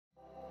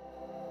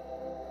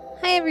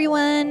Hi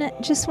everyone,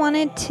 just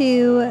wanted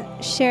to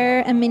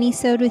share a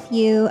mini-sode with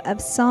you of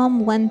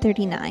Psalm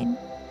 139.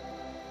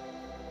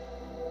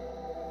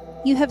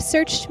 You have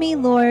searched me,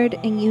 Lord,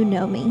 and you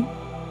know me.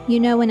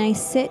 You know when I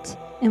sit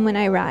and when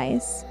I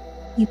rise.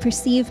 You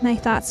perceive my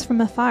thoughts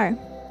from afar.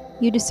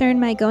 You discern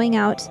my going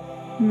out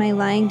and my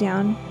lying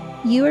down.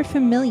 You are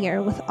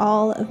familiar with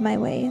all of my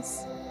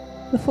ways.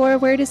 Before a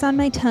word is on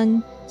my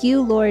tongue,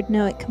 you, Lord,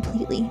 know it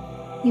completely.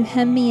 You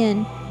hem me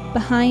in,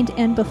 behind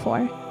and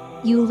before.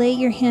 You lay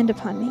your hand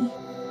upon me.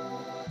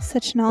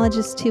 Such knowledge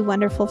is too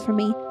wonderful for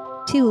me,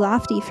 too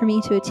lofty for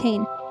me to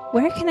attain.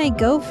 Where can I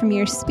go from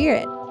your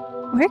spirit?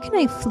 Where can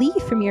I flee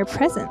from your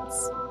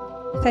presence?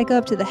 If I go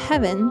up to the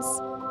heavens,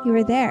 you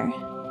are there.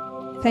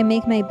 If I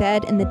make my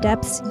bed in the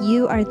depths,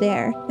 you are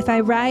there. If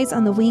I rise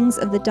on the wings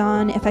of the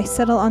dawn, if I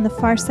settle on the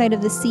far side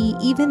of the sea,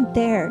 even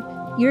there,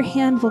 your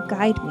hand will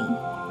guide me.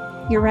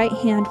 Your right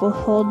hand will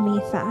hold me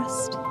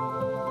fast.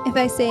 If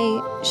I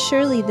say,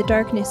 surely the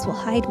darkness will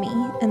hide me,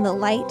 and the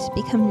light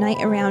become night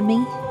around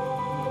me,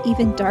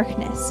 even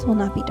darkness will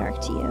not be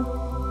dark to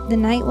you. The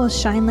night will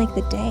shine like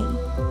the day,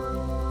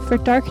 for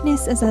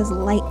darkness is as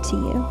light to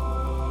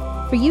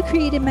you. For you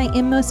created my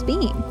inmost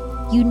being.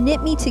 You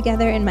knit me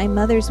together in my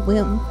mother's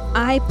womb.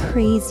 I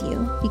praise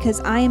you,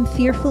 because I am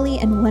fearfully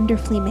and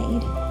wonderfully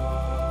made.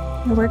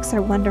 Your works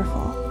are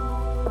wonderful.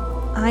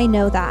 I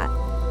know that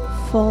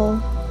full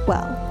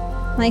well.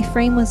 My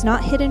frame was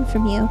not hidden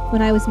from you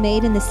when I was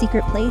made in the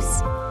secret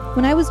place.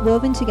 When I was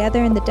woven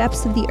together in the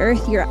depths of the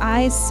earth, your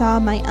eyes saw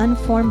my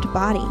unformed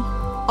body.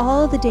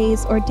 All the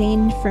days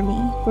ordained for me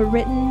were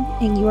written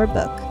in your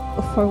book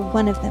before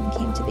one of them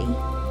came to be.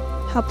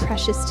 How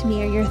precious to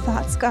me are your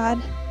thoughts,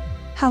 God.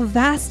 How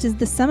vast is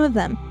the sum of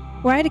them.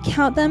 Were I to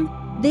count them,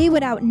 they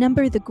would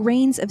outnumber the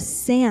grains of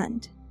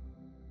sand.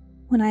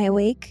 When I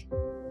awake,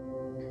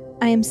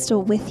 I am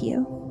still with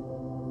you.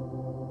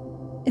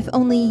 If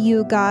only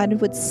you, God,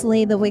 would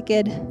slay the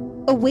wicked.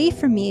 Away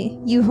from me,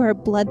 you who are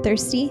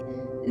bloodthirsty.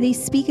 They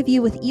speak of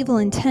you with evil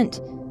intent.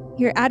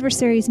 Your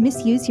adversaries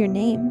misuse your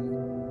name.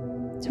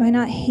 Do I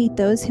not hate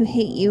those who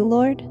hate you,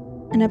 Lord,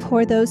 and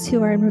abhor those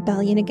who are in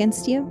rebellion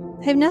against you?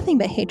 I have nothing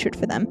but hatred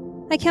for them.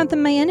 I count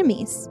them my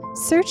enemies.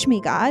 Search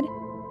me, God,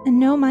 and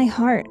know my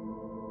heart.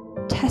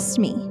 Test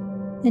me,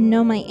 and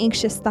know my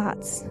anxious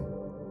thoughts.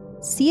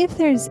 See if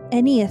there's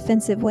any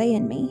offensive way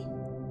in me,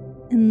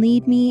 and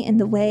lead me in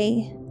the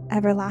way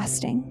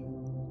everlasting.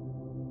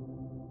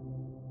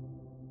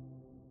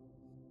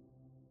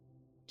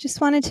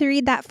 Just wanted to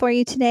read that for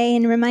you today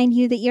and remind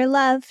you that you're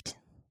loved.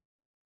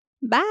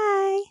 Bye.